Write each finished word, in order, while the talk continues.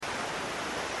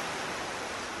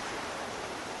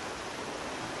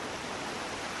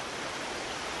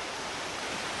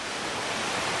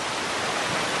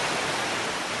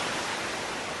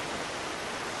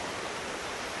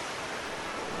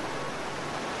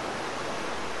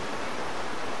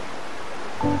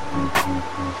Yeah,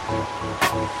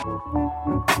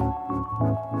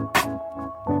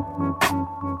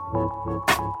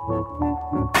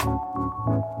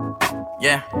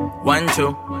 1,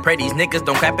 2, pray these niggas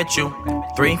don't clap at you.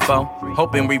 3, 4,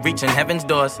 hoping we reaching heaven's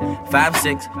doors. 5,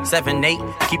 6, 7, 8,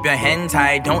 keep your hands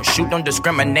high, don't shoot, don't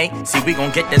discriminate. See, we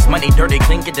gon' get this money dirty,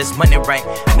 clean, get this money right.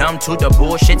 Numb to the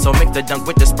bullshit, so mix the dunk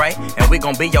with the Sprite. And we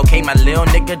gon' be okay, my little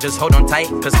nigga, just hold on tight.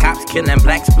 Cause cops killing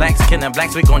blacks, blacks killing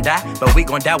blacks, we gon' die. But we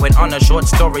gon' die with honor, short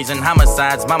stories and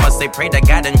homicides. Mama say pray to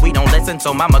God and we don't listen,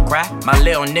 so mama cry. My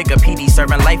little nigga PD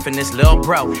serving life in this little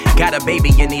bro. Got a baby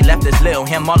and he left this little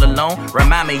him all alone.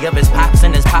 Remind me of his pops,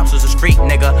 and his pops was a street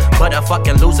nigga. But a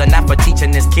fucking loser, not for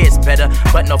teaching his kids better.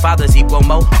 But no fathers equal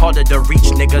more, harder to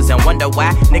reach niggas. And wonder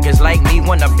why niggas like me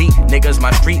wanna be niggas.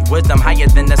 My street wisdom higher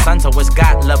than the sun, so it's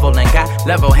God level. And got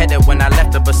level headed when I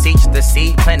left to beseech the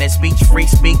seed. Planet speech, free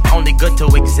speak, only good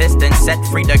to exist. And set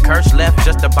free the curse left,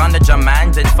 just a bondage of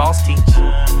minds and false teach.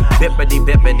 Bippity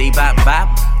bippity bop bop.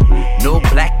 New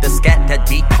black, the scat that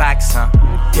beatbox, huh?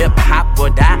 Hip hop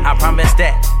will die, I promise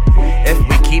that. If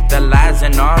we keep the lies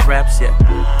in our raps, yeah.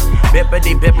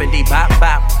 Bippity bippity bop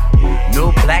bop.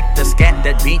 New black, the scat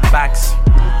that beatbox.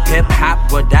 Hip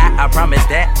hop will die, I promise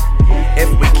that. If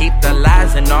we keep the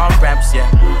lies in our raps, yeah.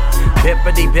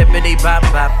 Bippity bippity bop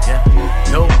bop, yeah.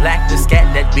 No black, the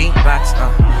scat that beatbox,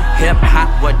 Hip hop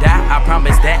will die, I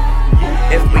promise that.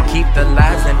 If we keep the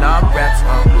lies in our raps,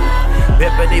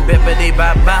 Bippity bippity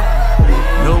bop bop.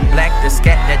 No black, the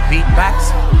scat that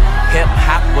beatbox. Hip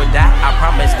hop will die, I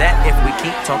promise that. If we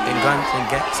keep talking guns and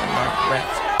gats in our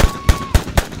raps.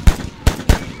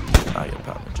 I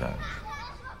apologize.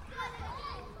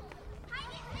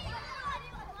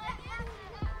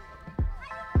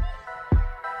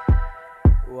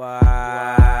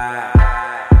 Why?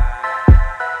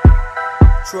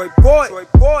 Troy boy.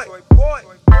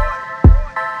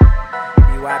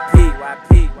 BYP.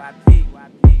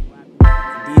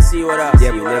 DC, what up?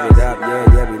 Yeah, we live it up.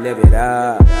 Yeah, we live it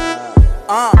up.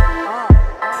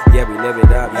 Yeah, we live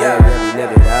it up. Yeah, we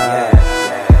live it up.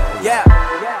 Yeah.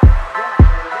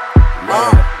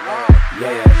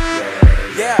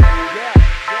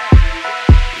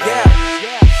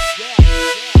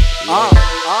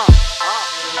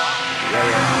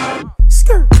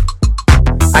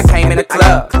 I came in a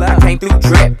club, I came through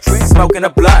drip, smoking a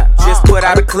blunt, just put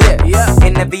out a clip.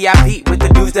 In the VIP with the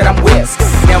dudes that I'm with.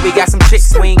 Now we got some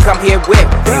chicks we ain't come here with.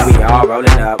 And we all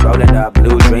rolling up,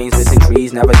 blue dreams, missing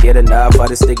trees, never get enough of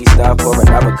the sticky stuff. Pour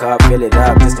another cup, fill it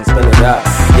up, just don't spill it up.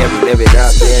 Yeah, we live it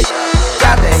up, yeah.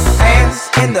 Got their hands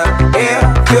in the air,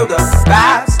 feel the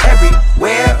vibes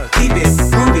everywhere. Keep it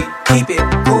groovy, keep it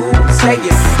cool, stay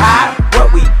it high.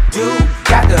 What we do,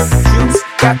 got the juice,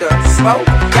 got the smoke,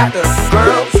 got the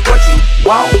girls. What you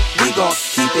want? We gon'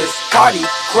 keep this party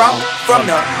crunk from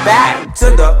the back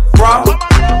to the front.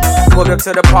 Pulled up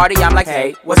to the party, I'm like,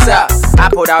 hey, what's up? I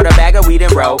pulled out a bag of weed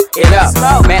and roll it up.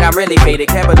 Man, I'm really faded,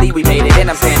 can't believe we made it. And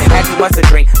I'm standing, had too much to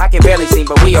drink, I can barely see,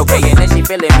 but we okay. And then she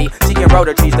feeling me, she can roll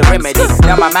the trees, the remedy.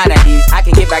 Now my mind at ease, I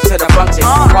can get back to the function.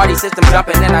 Party system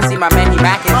jumping, then I see my man, he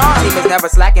macking. Team is never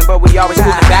slacking, but we always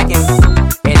moving back in.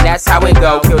 And that's how it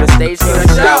go, kill the stage, kill the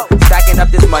show. Stacking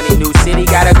up this money, new city,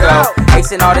 gotta go.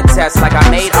 Acing all the tests like I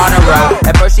made on a roll.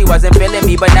 At first she wasn't feeling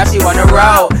me, but now she wanna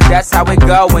roll. That's how it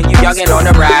go when you young and on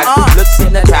the rise. Looks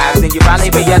hypnotized and you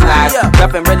finally realize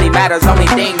nothing really matters, only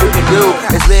thing you can do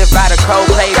is live by the code,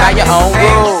 play by your own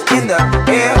rules. In the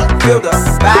air, feel the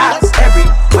vibes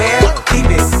everywhere. Keep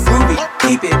it groovy,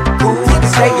 keep it cool,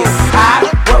 stay it high.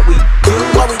 What we do,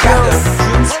 got the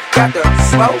juice, got the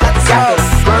smoke, got the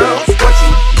girls. What you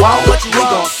want, we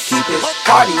gon' keep this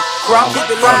party crunk from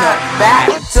the back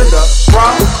to the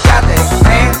front. Got their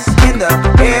hands in the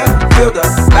air, feel the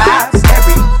vibes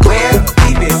everywhere.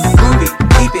 Keep it groovy,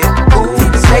 keep it cool,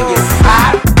 stay it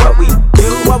high. What we do,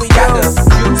 got the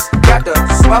juice, got the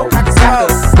smoke, got the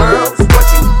girls. What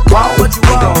you want, we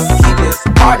gon' keep this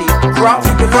party crunk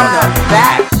from the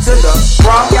back to the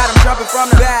front. Got 'em jumping from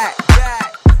the back.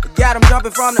 Got 'em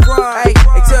jumping from the front. Hey,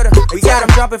 to the. We got 'em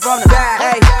jumping from the back.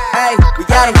 Hey, we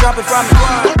got 'em jumping from the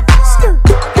front.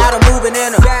 Got 'em moving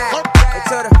in the back.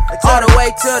 All the way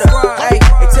to the. Hey,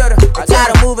 to the. I got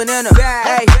 'em moving in the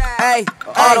back. Hey,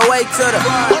 all the way to the.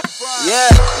 Yeah.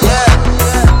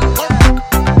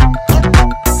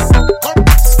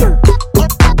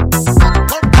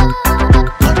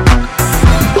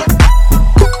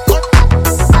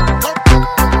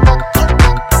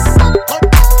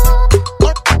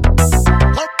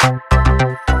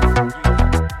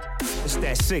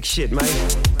 Sick shit, man.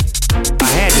 I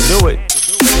had to do it.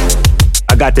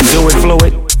 I got to do it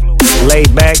fluid,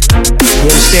 laid back. You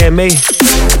understand me?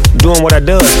 Doing what I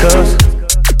does, cuz.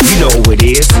 You know who it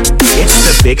is. It's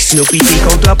the Big Snoopy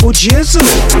Deco Double Jizzle.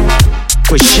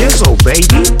 With shizzle,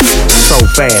 baby. So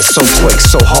fast, so quick,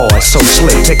 so hard, so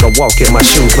slick. Take a walk in my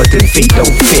shoes, but them feet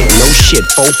don't fit. No shit,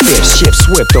 4-5, shift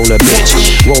swift on the bitch.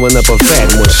 Rolling up a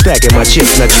fat one, stacking my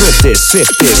chips. Now trip this, sip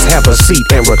this, have a seat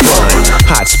and recline.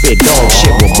 Hot spit, dog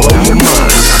shit will blow your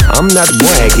mind. I'm not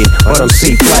bragging, but I'm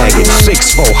C-flagging.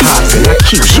 6'4" hopping, I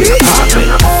keep shit popping.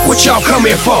 What y'all come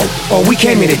here for? Oh, we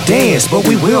came here to dance, but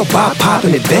we will pop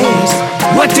in advance.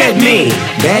 What that mean?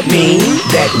 That mean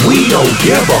that we don't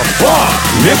give a fuck,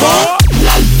 nigga.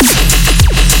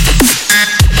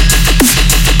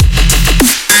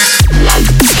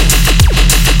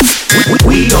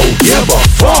 We don't give a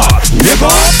fuck,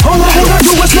 nigga. All I wanna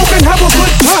do is smoke and have a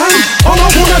good time. All I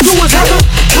wanna do is have a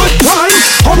good time.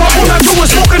 All I wanna do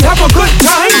is smoke and have a good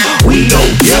time. We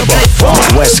don't give a fuck.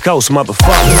 West Coast,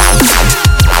 motherfucker.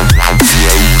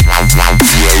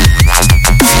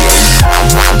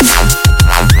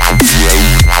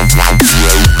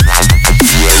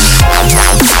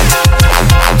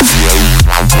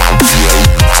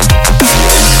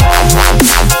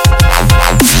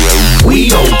 We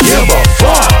don't give a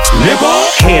fuck, nigga.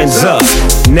 Hands up,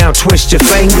 now twist your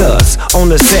fingers. On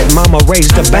the set, mama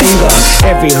raised a banger.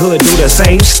 Every hood do the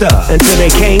same stuff until they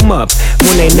came up.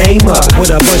 When they name up with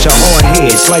a bunch of hard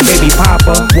heads like Baby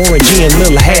Papa, Warren G and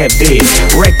Lil Hab did.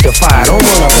 Rectified, don't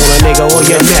run up on a nigga or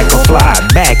your neck will fly.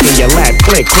 Back in your lap,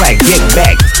 click, clack, get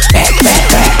back. Back, back,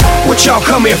 back. What y'all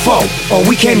come here for? Oh,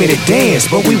 we came here to dance,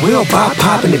 but we will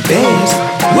pop in the dance.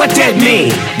 What that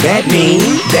mean? That mean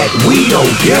that we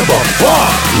don't give a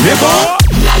fuck, nigga.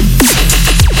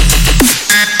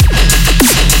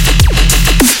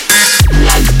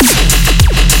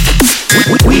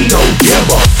 We don't give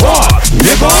a fuck,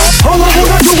 nigga. All I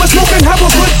wanna do is smoke and have a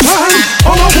good time.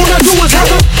 All I wanna do is have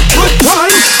a good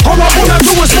time. All I wanna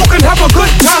do is smoke and have a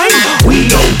good time. We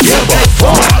don't give a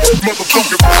fuck,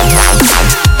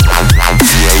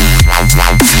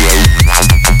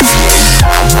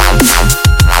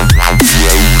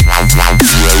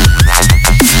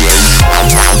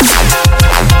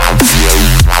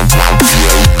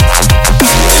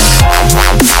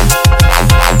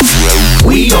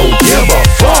 we don't give a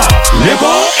fuck,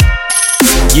 nigga.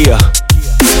 Yeah.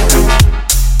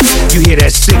 You hear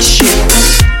that sick shit?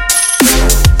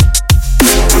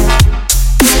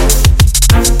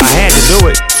 I had to do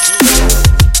it.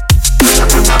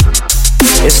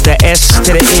 It's the S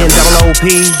to the N, double O-P.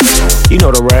 You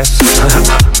know the rest.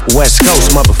 West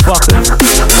Coast, motherfucker.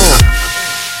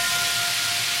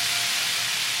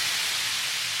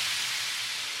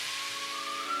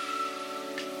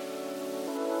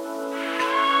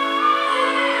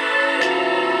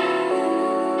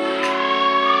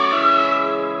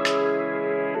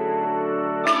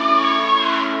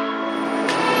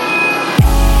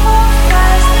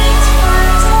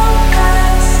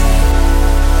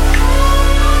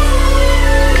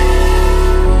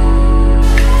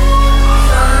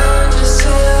 Find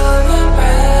yourself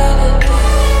a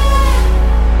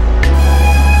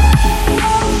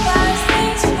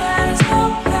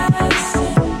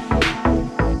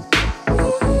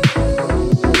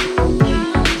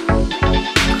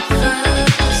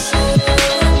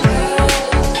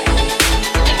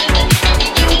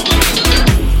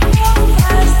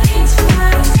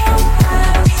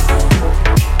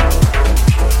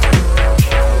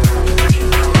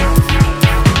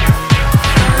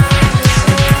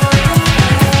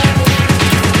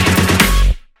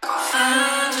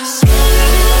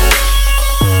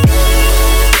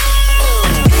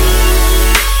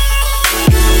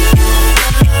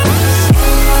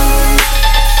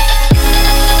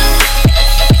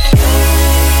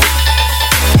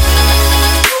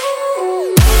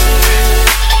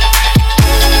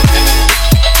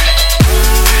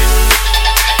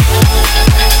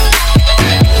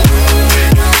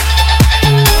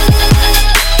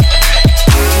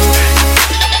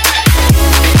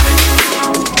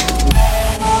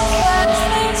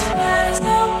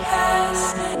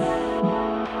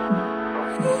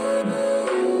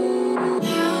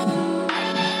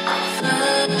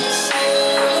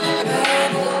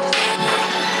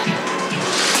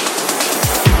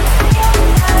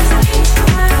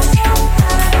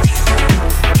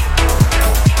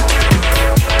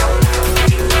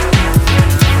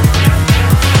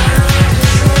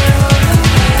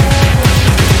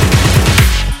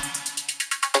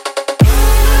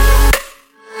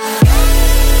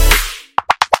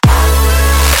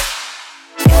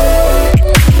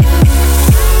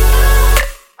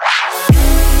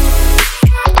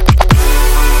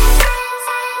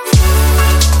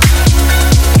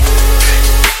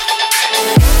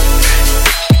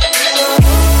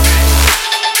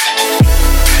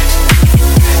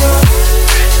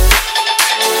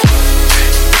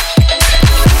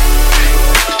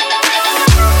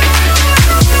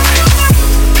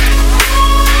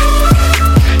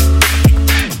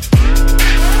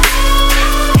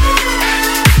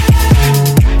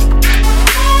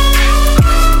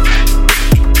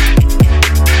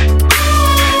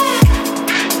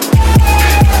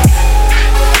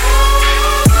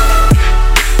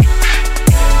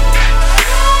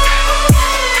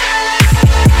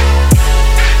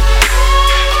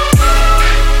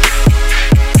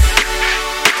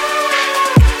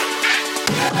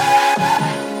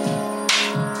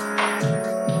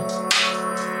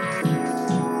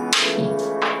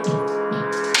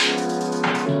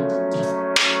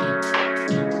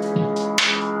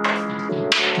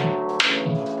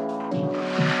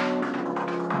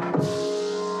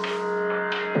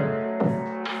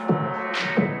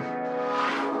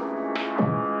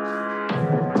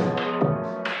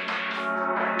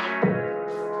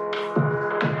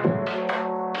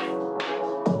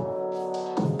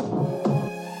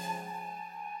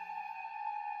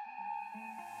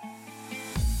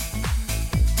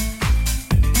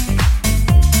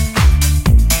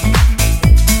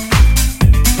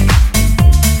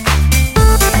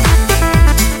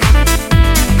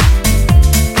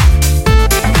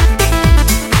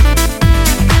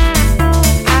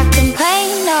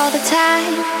all the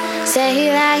time.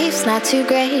 Say life's not too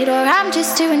great or I'm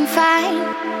just doing fine.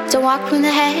 Don't walk from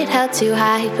the head held too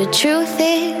high, but truth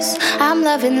is I'm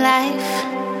loving life.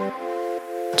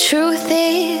 Truth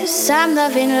is I'm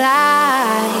loving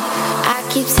life. I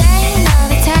keep saying all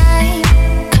the time,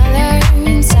 color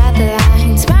inside the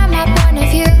lines, my point of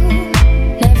view.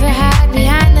 Never hide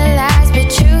behind the lies, but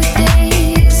truth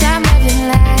is I'm loving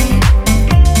life.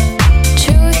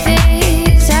 Truth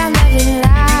is I'm loving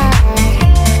life.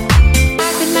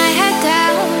 Back with my head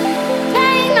down,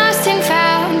 lying lost and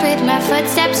found, with my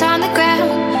footsteps on the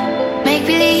ground. Make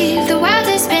believe the world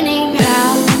is spinning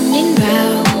round and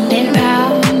round and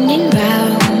round and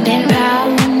round and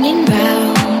round and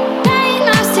round. Lying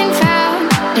lost and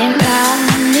found and round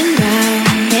and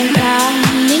round and round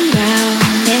and round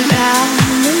and round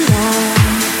and round.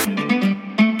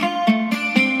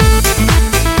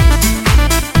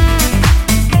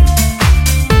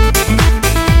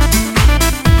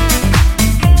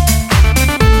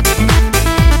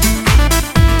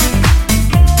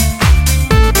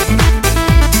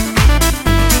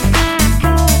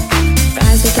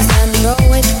 Rise with the sun, roll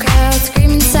with the crowd,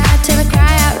 scream inside till I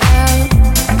cry out loud.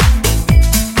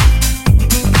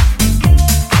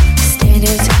 Stand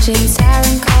here touching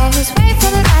siren calls, wait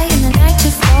for the light in the night to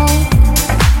fall.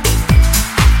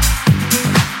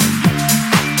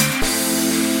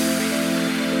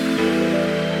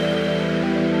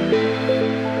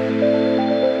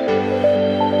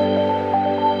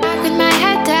 Back with my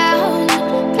head down,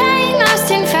 lying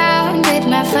lost and found, with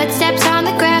my footsteps on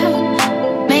the ground.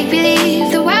 Make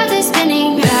believe the world is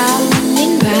spinning round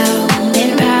and round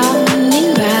and round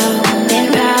and round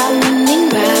and round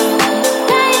and round.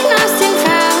 Lying lost and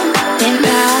found and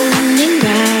round and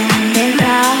round and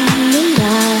round and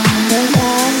round and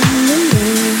round and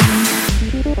round.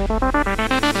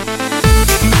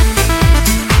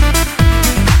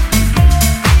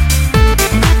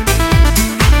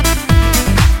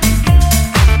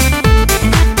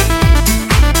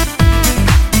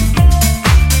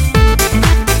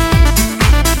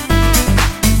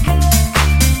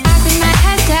 Back with my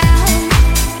head down,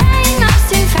 lying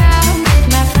lost and found, with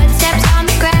my footsteps on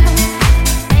the ground.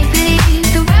 Make believe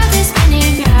the world is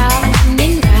spinning round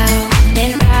and round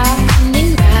and round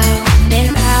and round and round and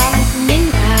round and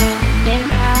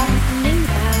round and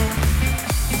round.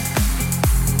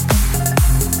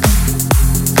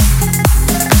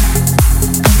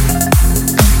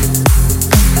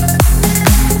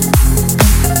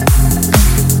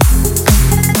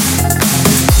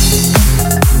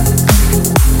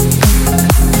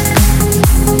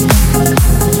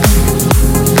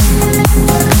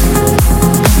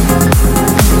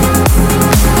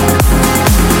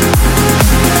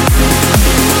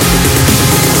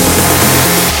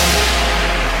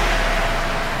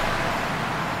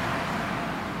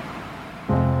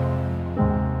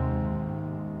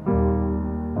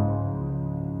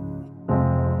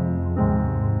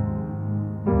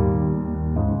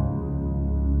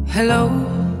 Hello,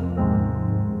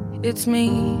 it's me.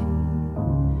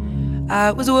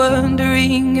 I was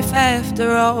wondering if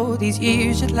after all these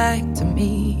years you'd like to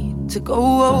meet to go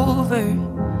over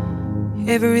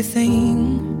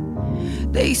everything.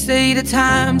 They say the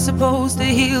time's supposed to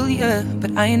heal ya,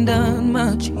 but I ain't done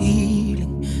much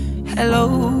healing. Hello,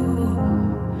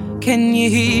 can you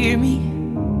hear me?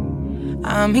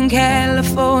 I'm in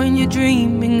California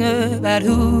dreaming about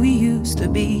who we used to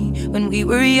be when we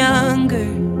were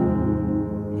younger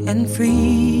and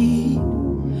free.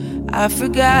 I've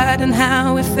forgotten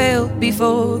how it felt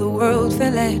before the world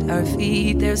fell at our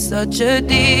feet. There's such a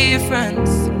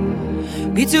difference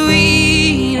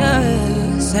between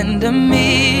us and a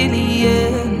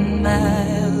million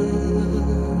miles.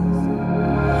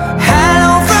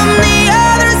 Hello from the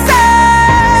other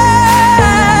side.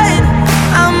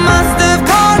 I must have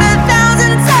called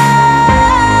 1,000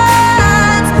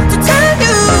 times to tell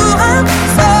you I'm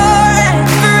sorry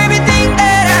for everything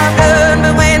that I've done,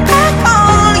 but when I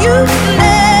call you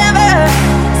never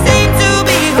seem to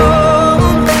be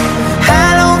home.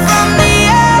 Hello from the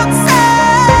outside.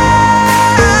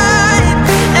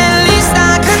 At least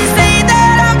I can say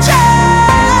that I've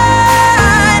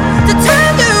tried.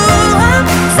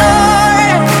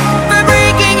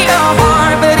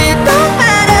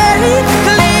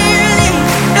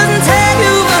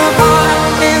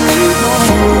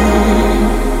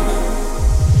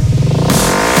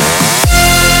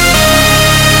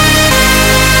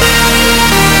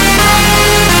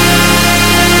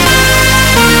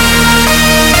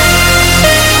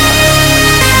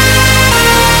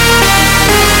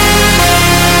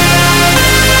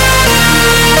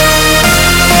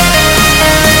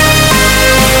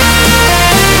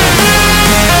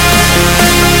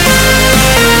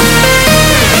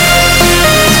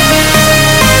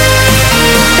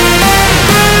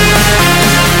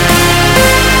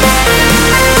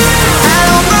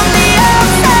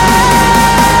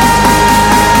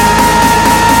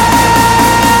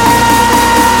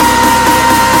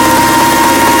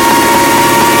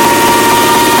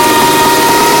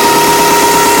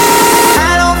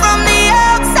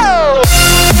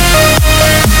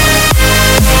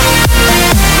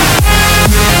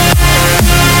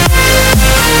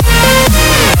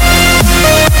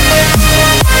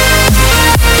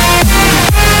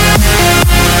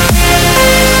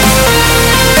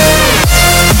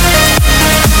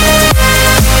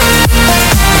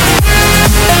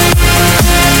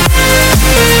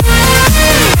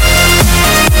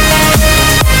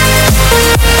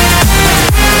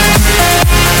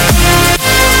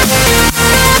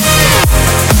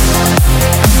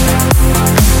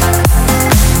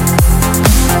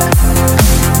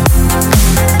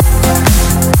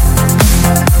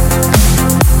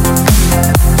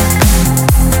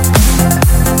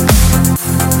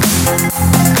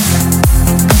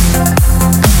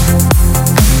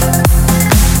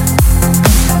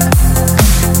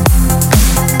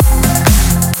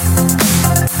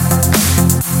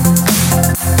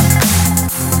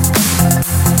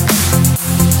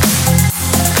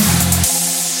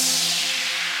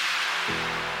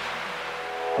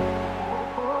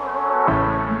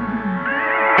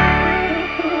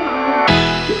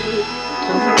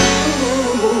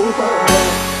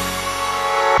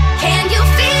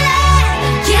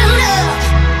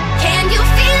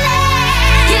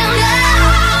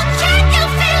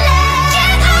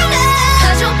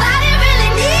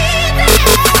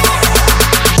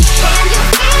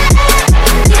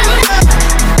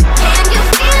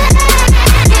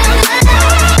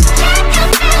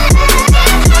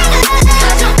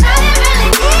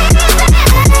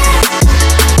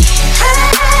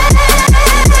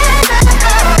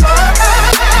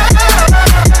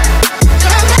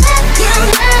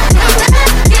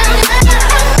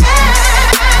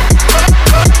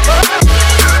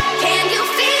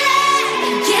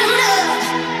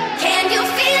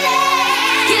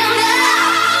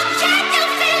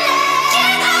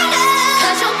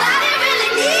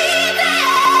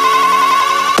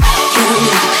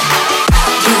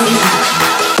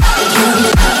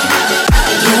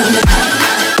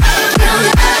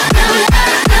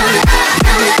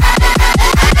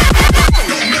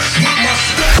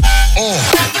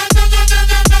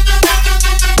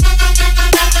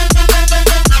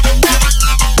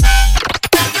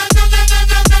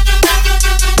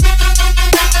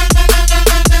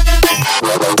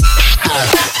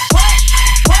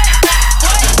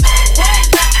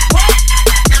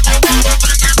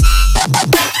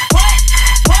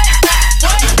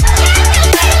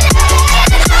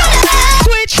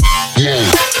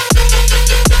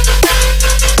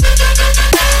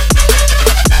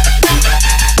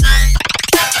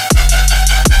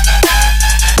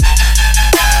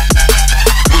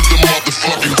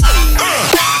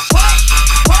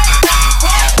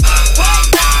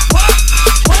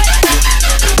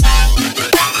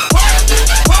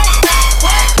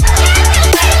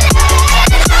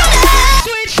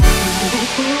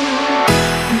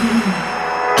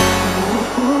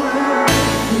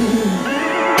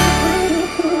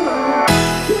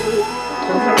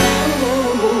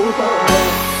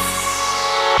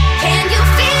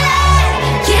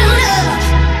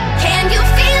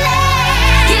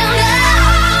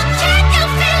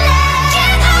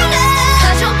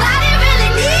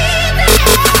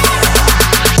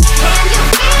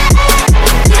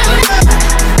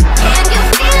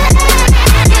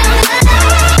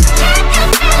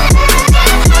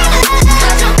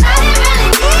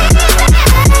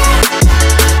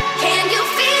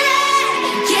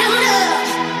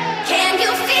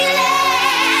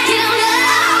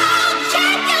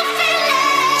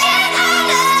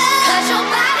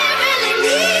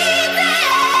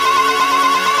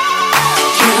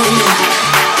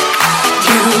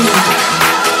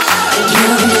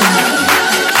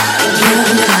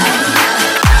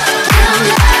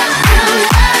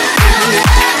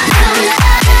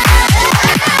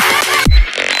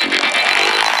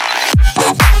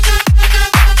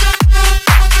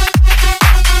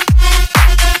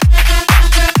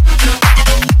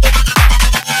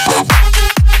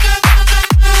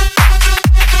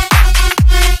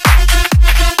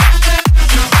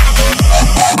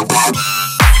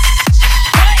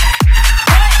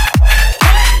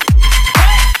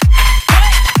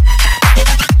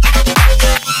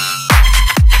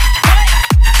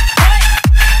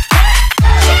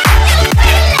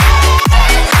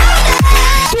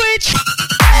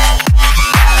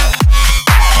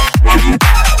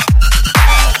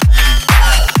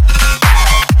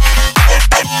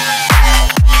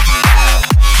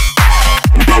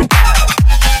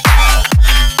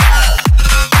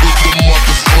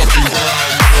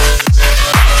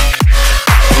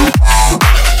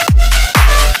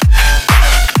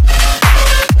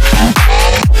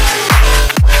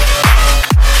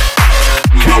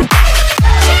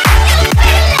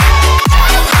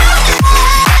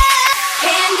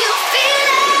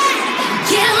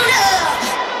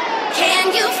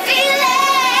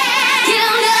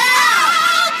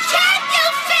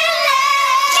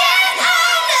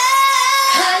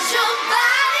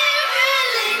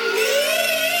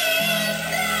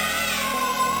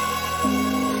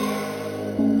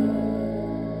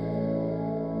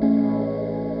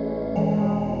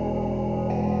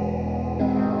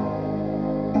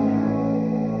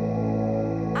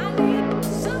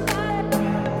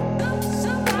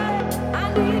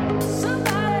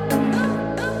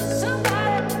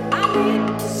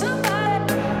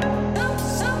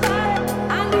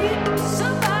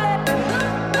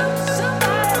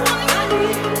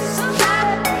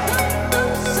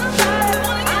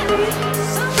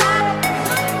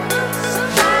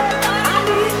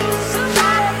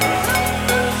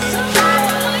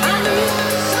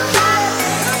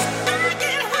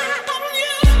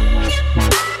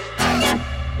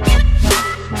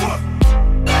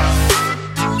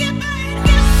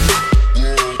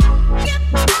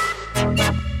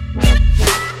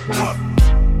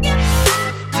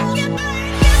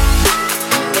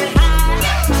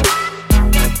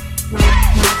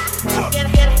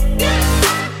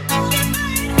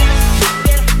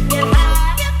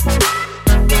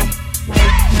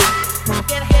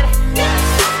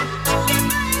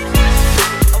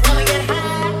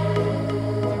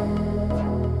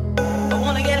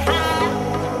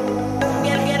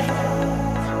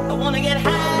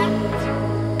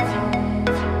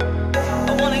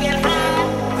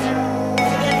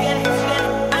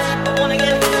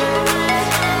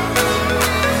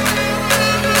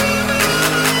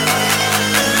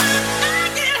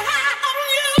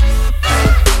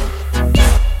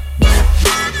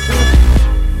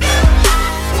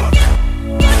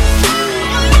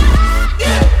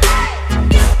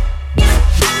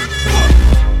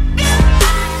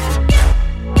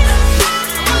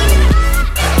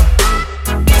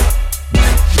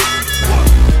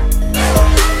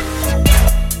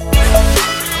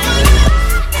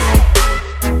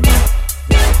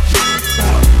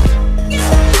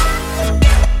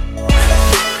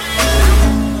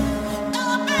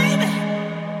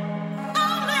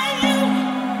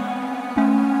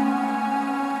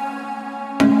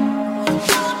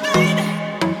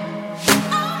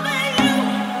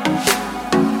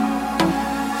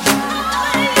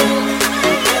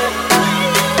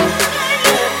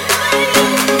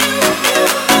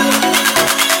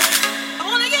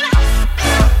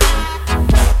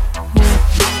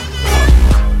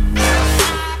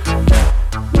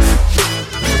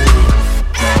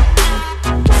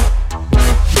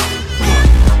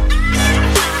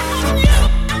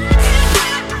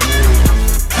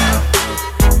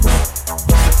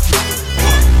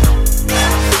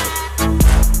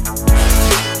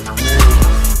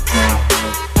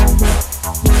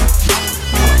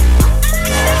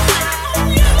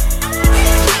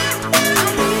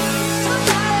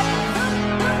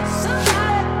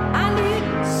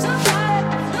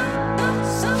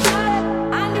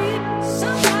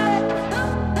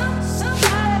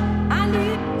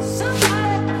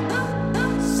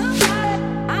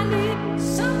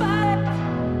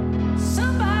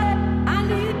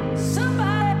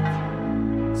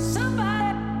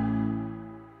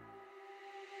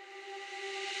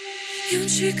 Your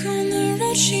chick on the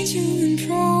road, she doing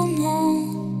promo.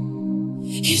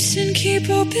 Houston, keep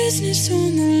our business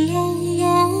on the low,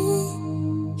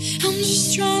 low. I'm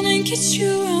just trying to get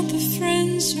you out the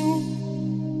friend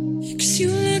zone, 'cause you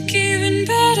look even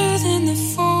better than the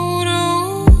phone.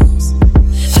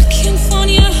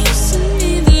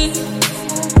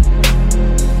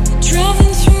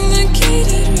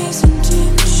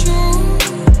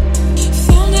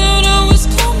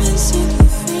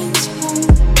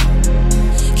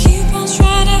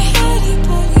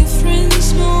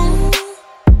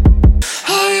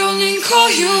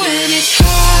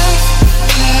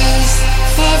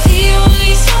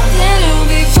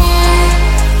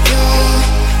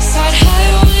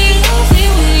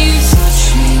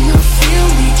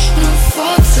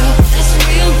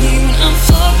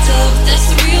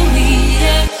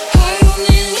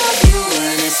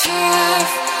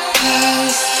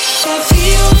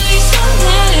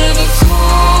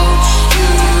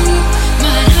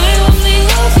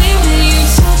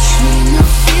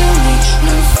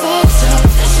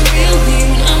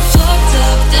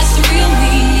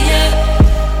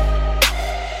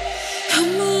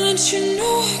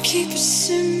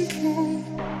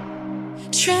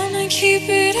 keep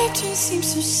it up don't seem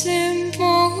so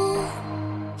simple.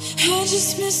 I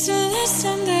just missed the last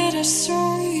time that I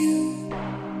saw you.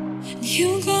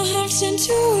 You gon' have to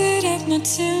do it at my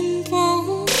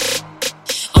tempo.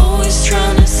 Always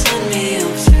tryna send me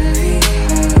up to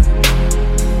rehab.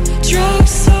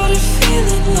 Drugs started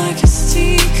feeling like a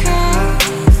stick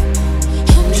off.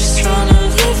 I'm just tryna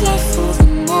live life for the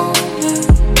moment.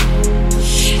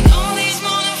 And all these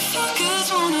motherfuckers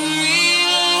wanna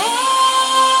realize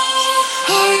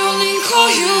I only call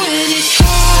you when it's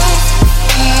hot.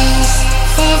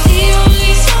 Five, the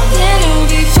only time that I'll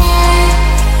be fine.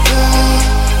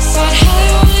 But I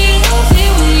only love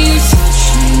it when you touch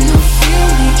me. I feel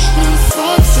me when I'm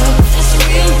fucked up. That's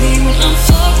real me. When I'm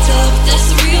fucked up, that's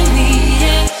real me.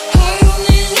 Yeah, I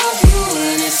only love you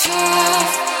when it's hot.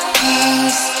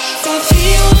 But the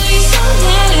only time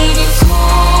that I ever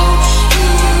call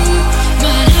you.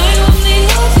 Man, I only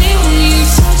love it when you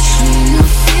touch me. I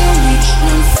feel me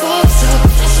when I'm fucked up.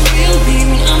 That's real me.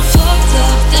 When I'm fucked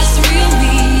up, that's real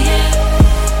me. Yeah.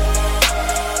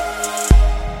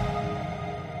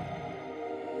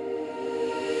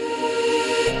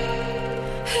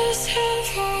 His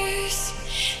voice,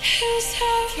 his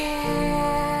voice.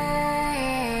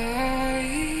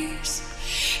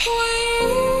 When you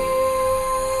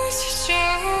to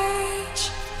judge,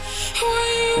 when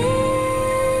you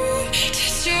to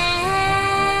judge.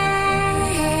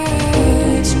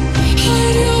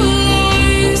 Hide your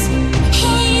lies,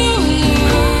 hide your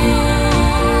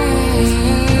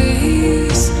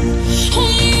lies.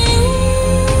 Only you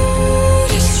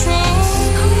distrust,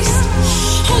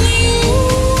 only you.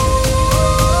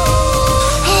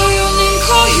 I only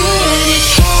call you when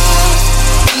it's hot.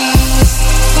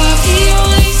 But the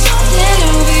only time that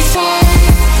I'll be fine.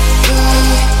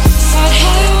 But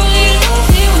I only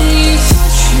love it when you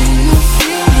touch me. I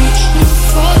feel me when I'm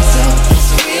fucked up. That's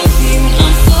real me. When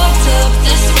I'm fucked up,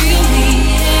 that's real me.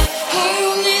 Yeah, I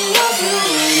only love you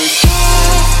when it's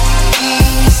hot.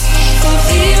 But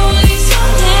the only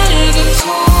time that I ever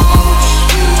call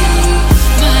you.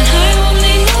 Man, I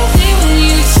only love it when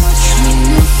you touch me.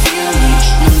 I feel me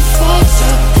when I'm fucked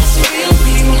up. That's real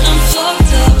me. When I'm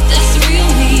fucked up, that's real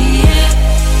me. Yeah.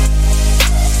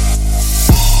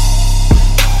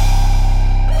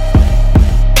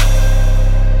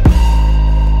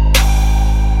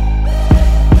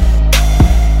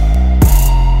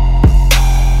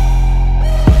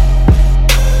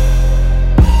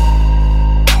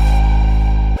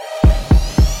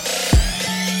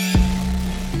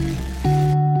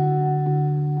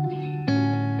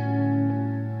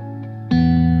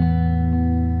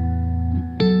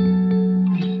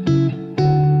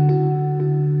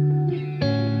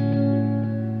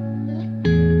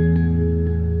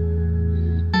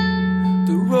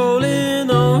 The rolling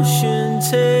ocean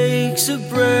takes a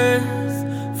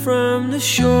breath from the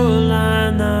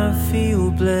shoreline. I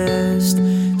feel blessed.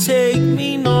 Take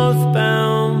me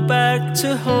northbound back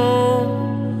to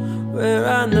home, where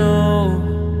I know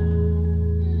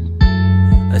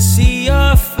I see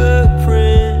your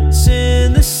footprints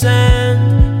in the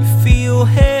sand. You feel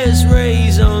hairs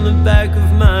raise on the back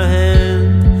of my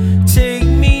hand. Take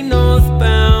me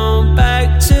northbound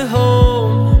back to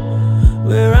home,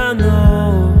 where I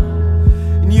know.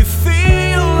 And you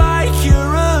feel like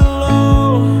you're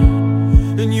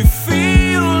alone, and you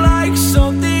feel like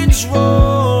something's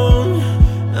wrong.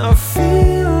 I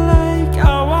feel like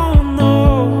I won't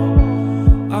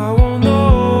know, I won't know.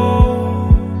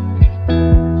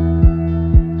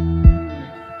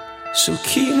 So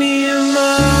keep me in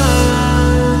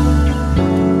mind.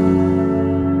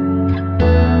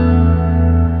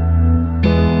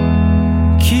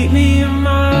 Keep me in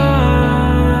mind.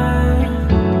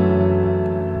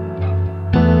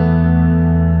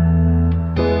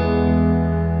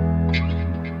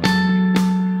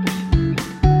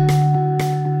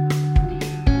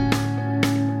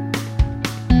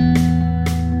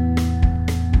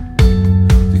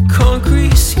 The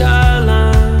concrete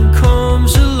skyline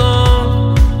comes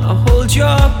along. I hold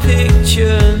your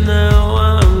picture, now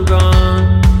I'm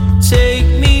gone. Take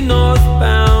me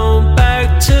northbound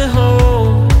back to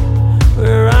home,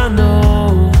 where I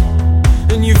know.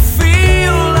 And you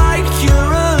feel like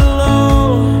you're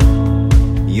alone,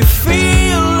 you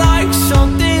feel like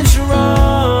something's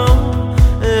wrong.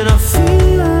 And I feel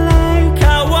like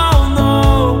I won't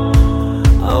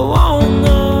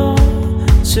know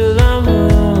till I'm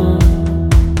home.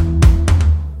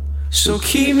 So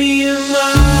keep me in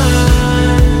mind.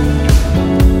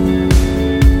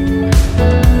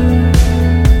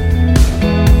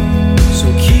 So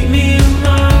keep me in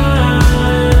mind.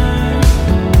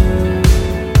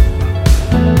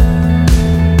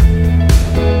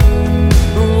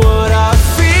 What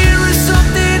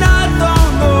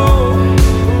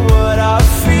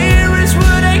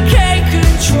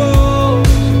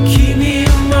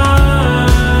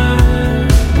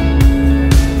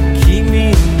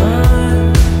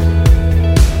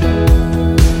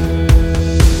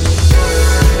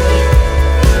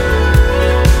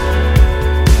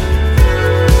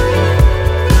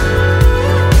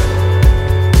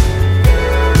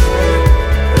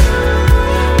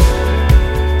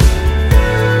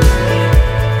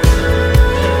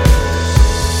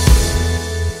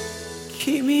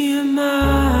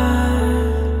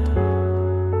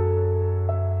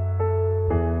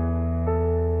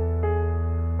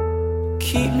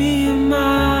keep me in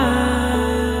mind.